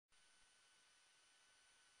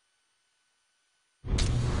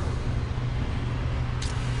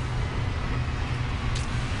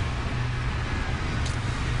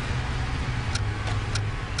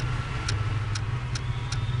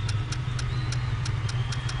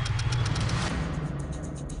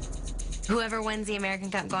Whoever wins the American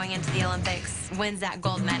Cup going into the Olympics wins that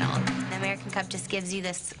gold medal. The American Cup just gives you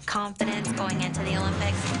this confidence going into the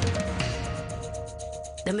Olympics.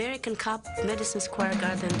 The American Cup, Madison Square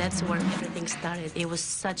Garden, that's where everything started. It was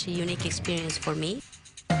such a unique experience for me.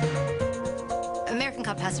 American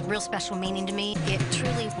Cup has a real special meaning to me. It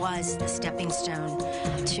truly was the stepping stone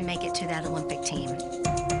to make it to that Olympic team.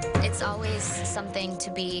 It's always something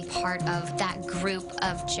to be part of that group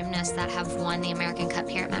of gymnasts that have won the American Cup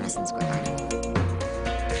here at Madison Square Garden.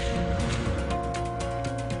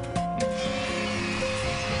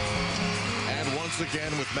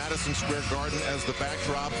 Again, with Madison Square Garden as the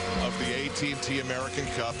backdrop of the AT&T American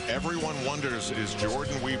Cup, everyone wonders, is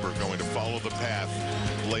Jordan Weber going to follow the path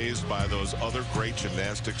blazed by those other great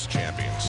gymnastics champions?